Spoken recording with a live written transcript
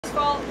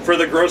fault? For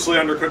the grossly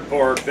undercooked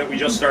pork that we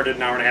just started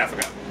an hour and a half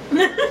ago.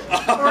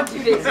 Or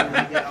 2 days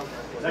ago.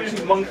 It's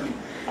actually monkey.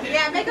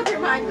 Yeah, make up your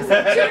mind. 2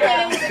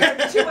 days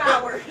or 2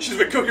 hours. She's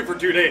been cooking for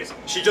 2 days.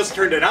 She just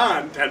turned it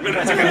on 10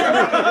 minutes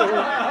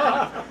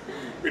ago.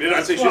 We did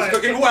not say she was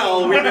cooking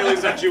well. We merely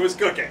said she was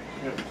cooking.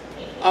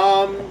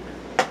 I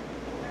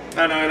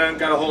know I don't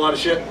got a whole lot of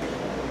shit.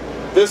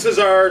 This is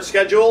our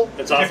schedule.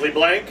 It's awfully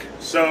blank,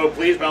 so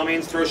please, by all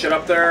means, throw shit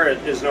up there. It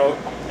is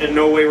in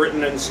no way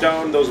written in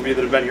stone. Those of you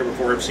that have been here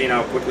before have seen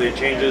how quickly it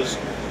changes.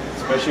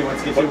 Especially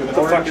once it gets hit with an What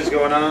the orange. fuck is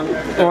going on?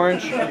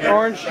 Orange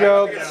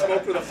joke. Get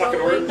smoked with a fucking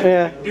orange?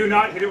 Yeah. Do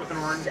not hit it with an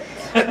orange.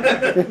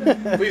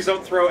 Please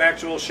don't throw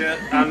actual shit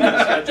on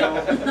the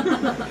schedule.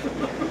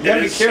 Yeah,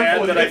 It is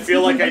sad that I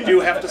feel like I do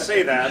have to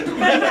say that.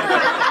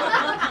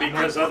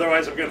 Because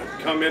otherwise I'm going to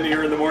come in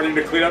here in the morning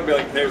to clean up and be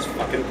like, there's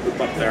fucking poop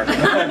up there.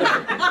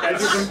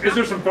 Is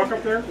there some fuck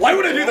up there? Why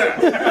would I do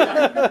that?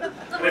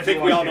 And I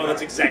think we all know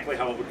that's exactly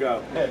how it would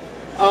go.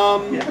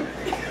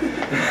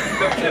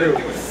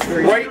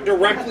 Right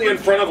directly in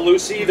front of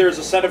Lucy, there's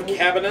a set of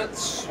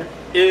cabinets.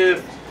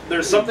 If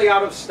there's something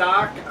out of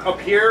stock up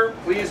here,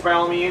 please, by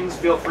all means,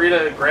 feel free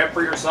to grab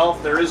for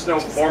yourself. There is no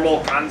formal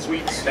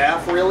Consuite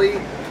staff,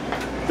 really.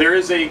 There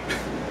is a...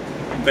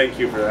 Thank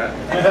you for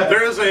that.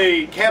 There is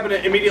a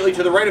cabinet immediately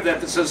to the right of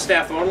that that says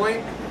staff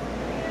only.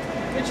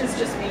 Which is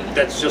just me.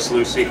 That's just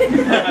Lucy.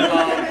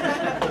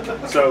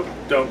 So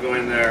don't go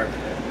in there.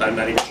 I'm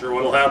not even sure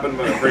what'll happen,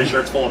 but I'm pretty sure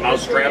it's full of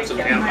mouse traps and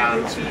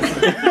tampons. Is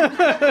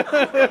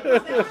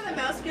that where the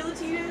mouse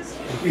guillotine is?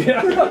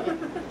 Yeah.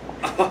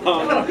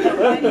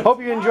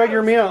 Hope you enjoyed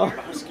your meal.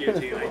 Mouse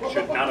guillotine, I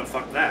should not have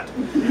fucked that.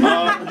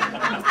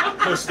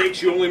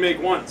 Mistakes you only make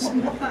once.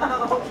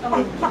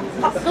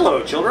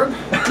 Hello, children.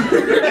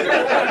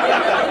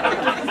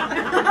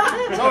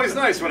 It's always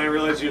nice when I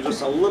realize you're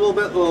just a little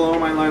bit below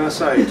my line of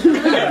sight.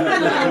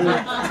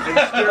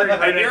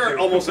 And you're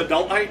almost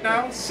adult height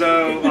now,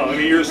 so, well, I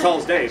mean, you're as tall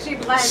as Dave. She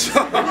blends. So,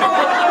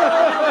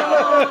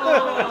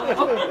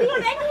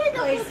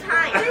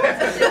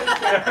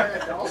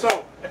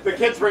 so, the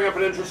kids bring up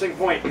an interesting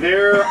point.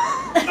 There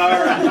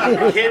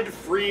are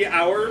kid-free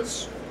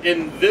hours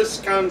in this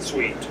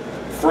Consuite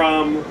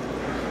from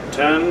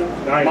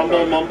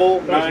 10,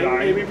 mumble, 9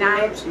 maybe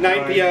perhaps?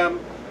 9 p.m.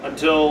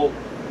 until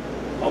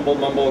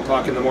mumble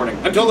o'clock in the morning.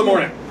 Until the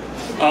morning.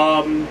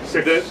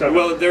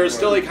 Well, there is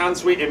still a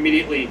Consuite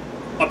immediately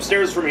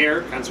upstairs from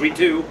here, Consuite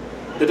 2,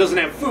 that doesn't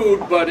have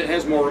food, but it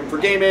has more room for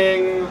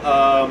gaming,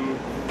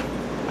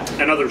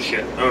 and other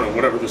shit. I don't know,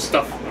 whatever the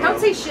stuff. Don't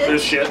say shit.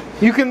 There's shit.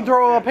 You can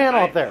throw a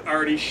panel up there. I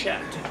already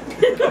shat.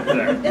 Up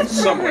there. It's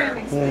Somewhere.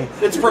 programming space.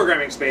 It's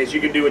programming space. You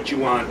can do what you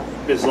want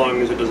as long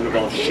as it doesn't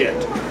involve shit.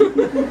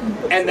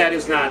 And that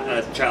is not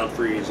a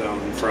child-free zone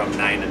from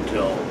 9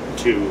 until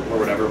 2 or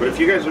whatever. But if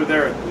you guys are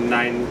there at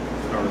 9,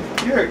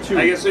 or You're at 2.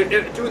 I guess 2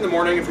 in the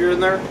morning if you're in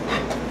there,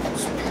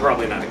 it's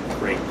probably not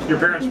great. Your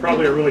parents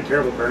probably are really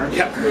terrible parents.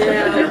 Yeah.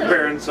 Your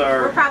parents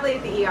We're are... probably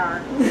at the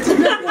ER.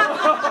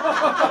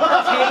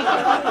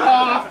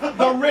 Off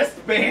the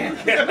wristband.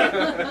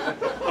 Yeah.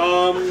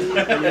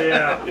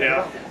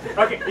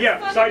 Okay,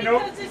 yeah, side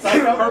note,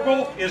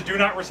 purple is do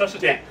not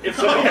resuscitate. If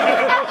somebody,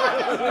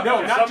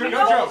 No, not somebody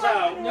no calls joke.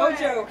 out, No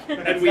joke.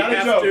 and we not a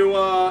have joke. to,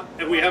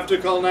 and we have to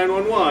call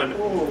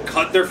 911.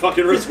 Cut their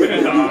fucking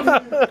wristband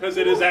off because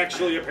it is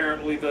actually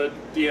apparently the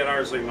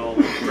DNR signal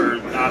for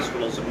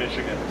hospitals in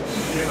Michigan.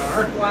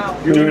 Wow.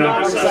 Do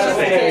not not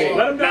resuscitate.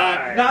 Let them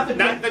die. Not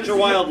that you're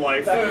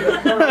wildlife.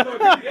 That's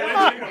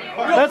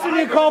when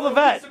you call the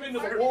vet.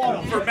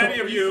 For many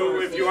of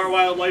you, if you are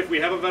wildlife, we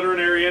have a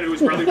veterinarian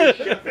who's probably been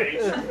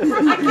shit-faced.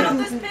 I killed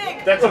this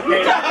pig. That's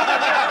okay.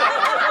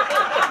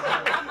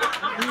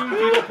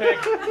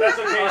 That's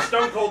okay.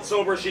 Stone cold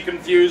sober, she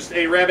confused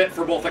a rabbit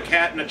for both a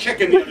cat and a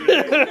chicken the other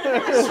day.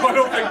 So I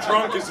don't think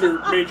drunk is her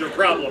major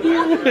problem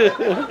there.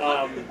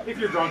 If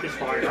you're drunk, it's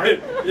fine,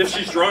 right? If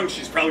she's drunk,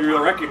 she's probably going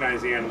to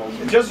recognize the animals.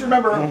 Just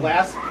remember,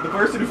 the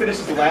person who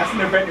finishes the last in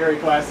their veterinary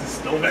class is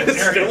still It's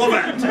veterinary. still a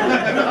vet.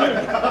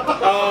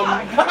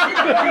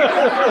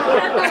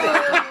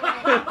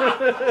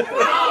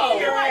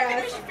 You're like,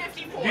 finish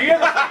 54. Do you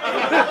have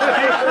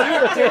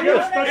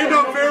In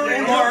a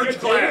very large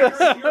class.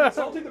 You're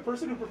insulting the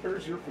person who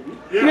prepares your food?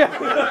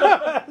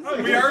 Yeah.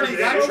 We already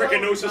got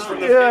trichinosis from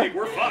the pig.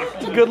 We're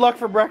fucked. Good luck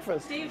for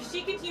breakfast. Dave,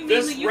 she could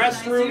This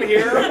restroom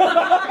here,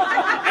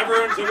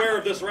 everyone's aware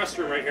of this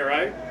restroom right here,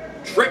 right?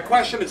 Trick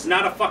question, it's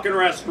not a fucking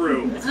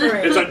restroom.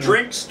 It's a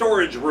drink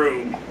storage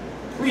room.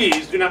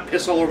 Please do not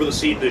piss all over the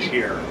seat this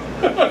year.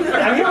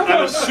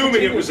 I'm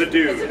assuming it was a As a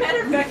dude.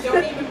 matter of fact,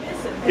 don't even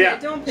piss it. Yeah,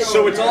 Don't piss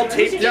so it. it's all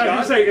taped Yeah, you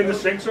shut. say in the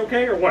sink's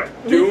okay or what?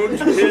 Don't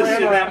piss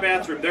in that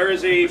bathroom. There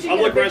is a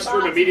public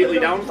restroom immediately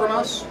down from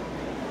us,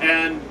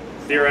 and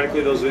theoretically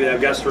those of you that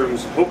have guest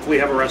rooms hopefully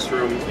have a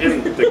restroom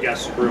in the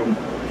guest room.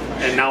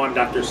 And now I'm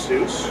Dr.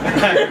 Seuss.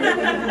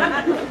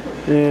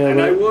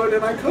 And I would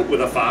and I could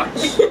with a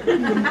fox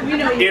in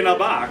a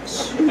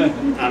box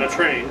on a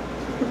train.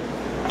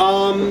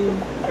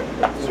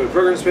 So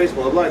program space,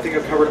 blah blah. I think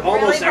I've covered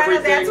almost Really, Brenna,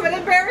 everything. that's what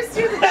embarrassed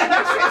you.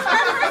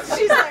 The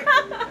She's like,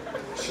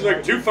 She's She's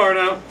like, too far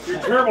now. You're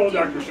terrible,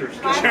 Dr.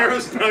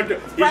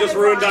 Seuss. He just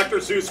ruined Dr.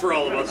 Seuss for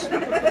all of us.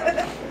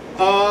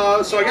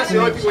 So I guess the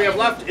only thing we have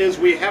left is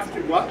we have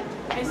to, what?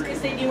 I was going to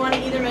say, do you want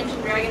to either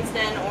mention Dragon's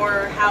Den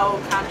or how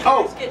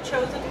contracts get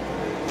chosen?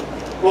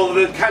 Well,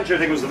 the con-chair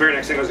thing was the very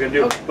next thing I was going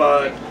to do,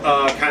 but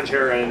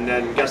con-chair and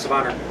then guest of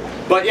honor.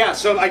 But yeah,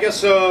 so I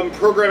guess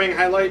programming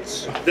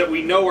highlights that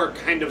we know are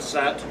kind of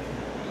set.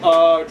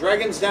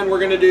 Dragon's Den we're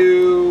going to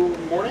do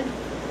morning?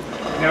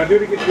 Now, you're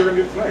going to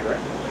do it tonight, right?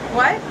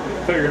 What? I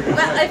thought you were going to do it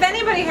Well, tonight. if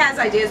anybody has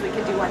ideas, we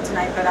could do one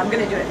tonight, but I'm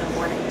going to do it in the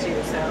morning too,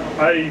 so.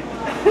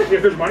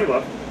 If there's money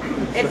left.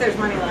 If there's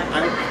money left.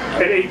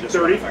 At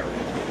 8:30?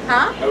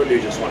 Huh? I would do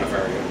just one if I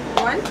were you.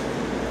 One?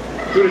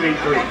 Do it at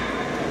 8:30.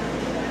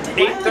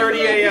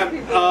 8:30 a.m.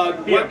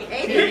 What?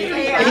 8:30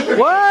 a.m.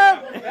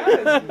 What?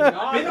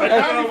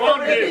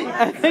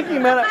 I think you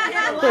meant it.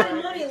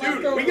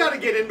 Dude, we gotta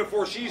get in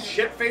before she's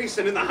shit-faced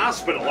and in the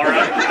hospital,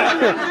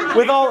 alright?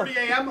 With all 8:30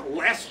 a.m.,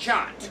 last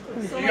shot.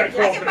 You got 12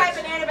 I can buy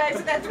minutes. banana bags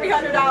with that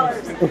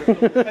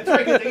 $300. That's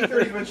right, because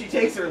 8:30 is when she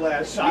takes her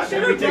last shot.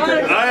 And we take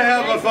her I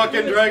have a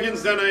fucking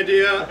Dragon's Den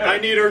idea. I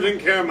need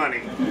urgent care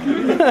money.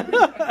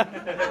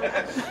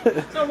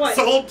 So what?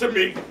 Sold to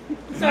me.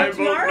 So I vote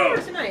tomorrow no. or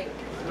tonight?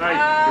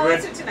 Tonight. You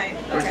Let's in? do tonight.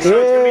 So Okay. it's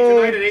gonna be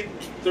tonight at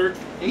 8:30.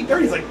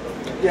 8:30 is like,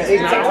 yeah,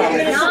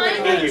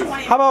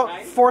 8:30. How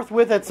about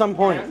forthwith at some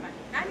point?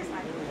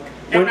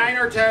 At 9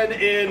 or 10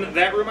 in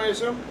that room, I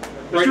assume?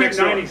 Right next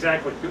door. 9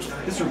 exactly.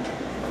 This room.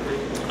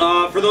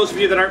 For those of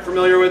you that aren't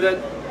familiar with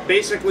it,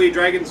 basically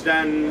Dragon's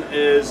Den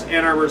is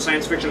Ann Arbor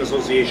Science Fiction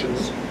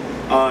Association's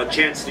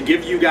chance to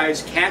give you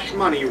guys cash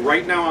money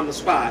right now on the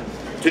spot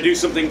to do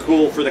something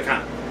cool for the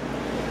con.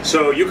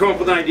 So you come up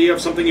with an idea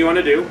of something you want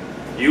to do.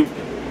 You,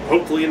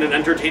 hopefully in an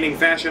entertaining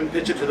fashion,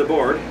 pitch it to the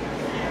board.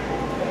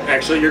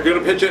 Actually, you're going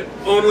to pitch it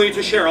only to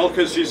Cheryl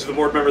because she's the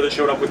board member that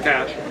showed up with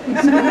cash.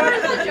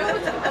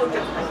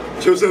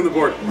 Joe's on the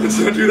board. Let's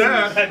not do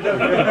that.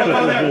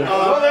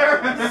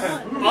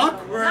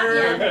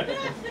 Awkward.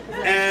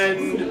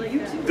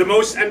 And the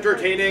most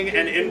entertaining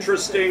and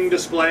interesting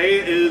display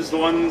is the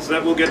ones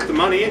that will get the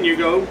money, and you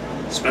go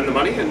spend the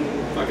money and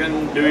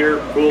fucking do your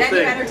cool And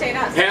thing. you entertain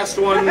us. Past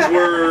ones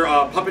were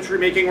puppetry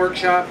making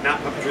workshop, not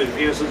puppetry the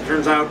penis, as it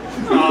turns out.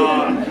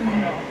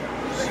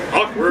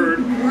 Awkward.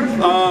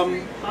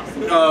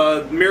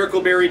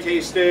 Miracle berry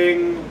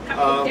tasting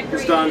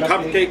was done.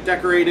 Cupcake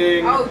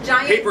decorating. Oh,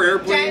 giant paper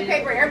airplane. giant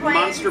paper airplanes.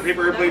 Monster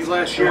paper airplanes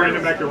last year.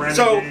 Random back to random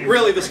So game.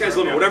 really, the sky's the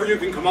limit. Whatever you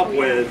can come up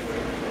with,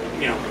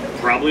 you know,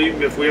 probably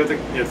if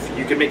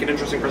you can make an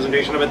interesting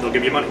presentation of it, they'll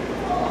give you money.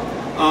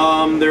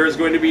 There is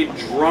going to be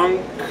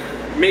drunk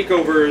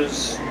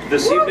makeovers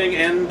this evening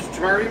and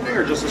tomorrow evening,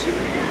 or just this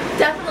evening?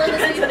 Definitely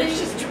this evening.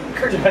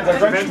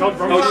 Depends how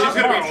drunk Oh, you she's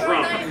are. gonna be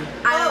drunk.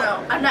 I don't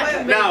know. I'm not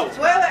convinced. Now,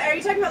 Wait, are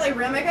you talking about like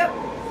real makeup?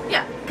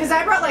 Yeah. Because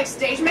I brought like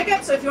stage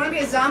makeup, so if you want to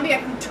be a zombie, I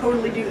can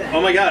totally do that.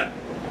 oh my God,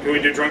 can we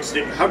do drunk?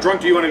 How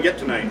drunk do you want to get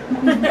tonight?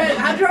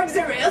 How drunk is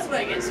everybody else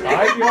when I get tonight?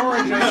 Hide the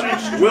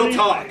oranges. We'll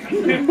talk.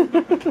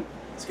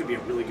 It's gonna be a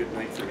really good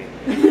night for me.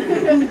 I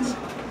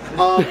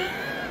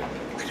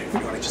don't even know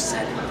what I just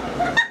said.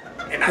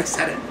 And I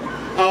said it.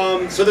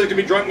 So there's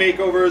gonna be drunk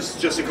makeovers.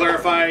 Just to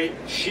clarify,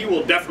 she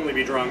will definitely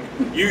be drunk.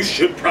 You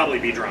should probably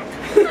be drunk.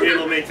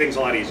 It'll make things a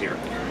lot easier.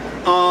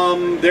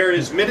 There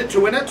is Minute to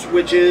Win It,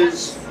 which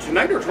is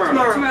tonight or tomorrow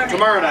night?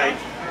 Tomorrow night.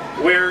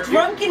 Where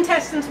Drunk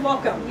contestants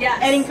welcome. Yes.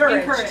 And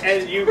encouraged.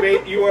 and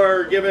you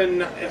are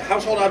given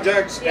household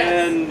objects,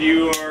 Yes. and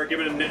you are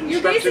given instructions.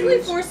 You're basically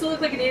forced to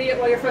look like an idiot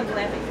while your friends are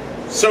laughing.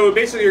 So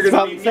basically, you're going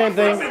to It's be about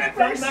the same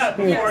for a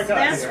thing. minute. Yes,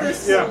 that's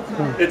first.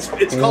 Yeah.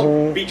 It's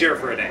called Be Chair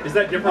for a day. Is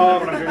that different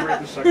than what I'm doing right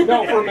this second?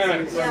 No, for a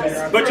minute.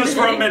 But just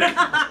for a minute.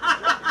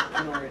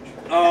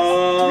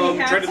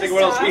 Trying to think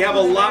what else. We have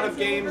a lot of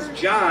games.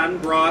 John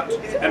brought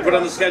and put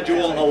on the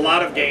schedule a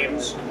lot of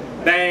games.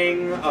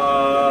 Bang,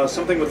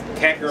 something with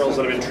cat girls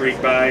that I'm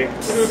intrigued by.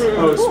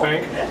 Oh,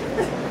 Spank.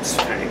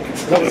 Spank.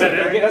 Is Is that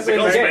it? Is it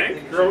called Spank?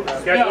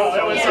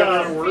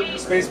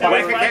 Space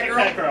Whack a Pirate.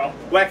 cat girl?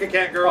 Whack a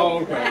cat girl. Oh,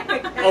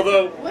 okay.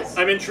 Although,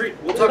 I'm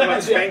intrigued. We'll talk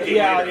about spanking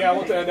later.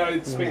 Yeah, no,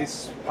 it's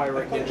Space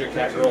Pirate Ninja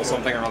Cat Girl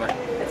something or other.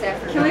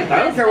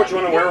 I don't care what you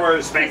want to wear while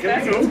you're spanking.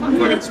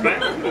 Fucking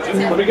spank.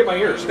 Let me get my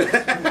ears.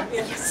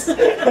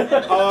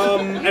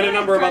 And a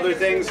number of other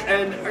things.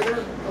 And are there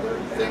other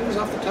things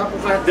off the top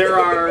of that? There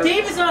are.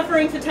 Dave is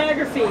offering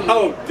photography.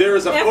 Oh, there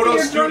is a After photo your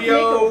drunk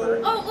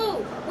studio.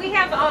 Oh, we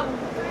have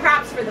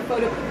props for the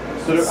photo.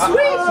 So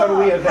do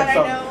we have Had that I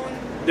stuff.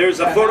 known, There's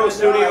a photo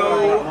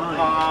studio.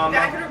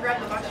 I could have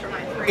grabbed the box for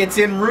mine. It's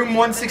in room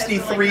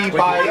 163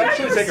 by...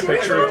 Actually, take a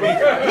picture of me.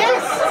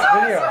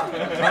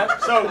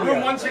 So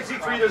room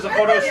 163. There's a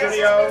photo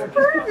studio.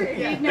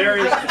 There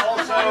is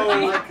also.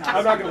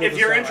 I'm not gonna If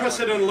you're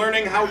interested in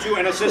learning how to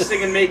and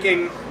assisting in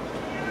making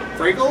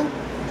Fraggle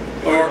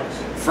or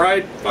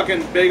fried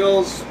fucking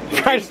bagels.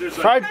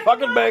 Fried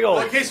fucking Well,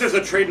 in bagels. case there's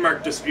a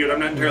trademark dispute, I'm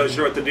not entirely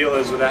sure what the deal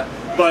is with that.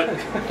 But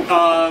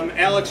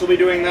Alex will be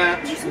doing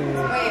that. Wait,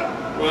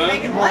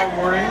 What? Tomorrow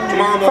morning.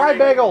 Tomorrow morning. Fried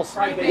bagels.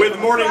 With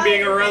morning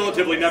being a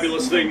relatively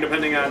nebulous thing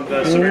depending on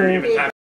the severity of attack.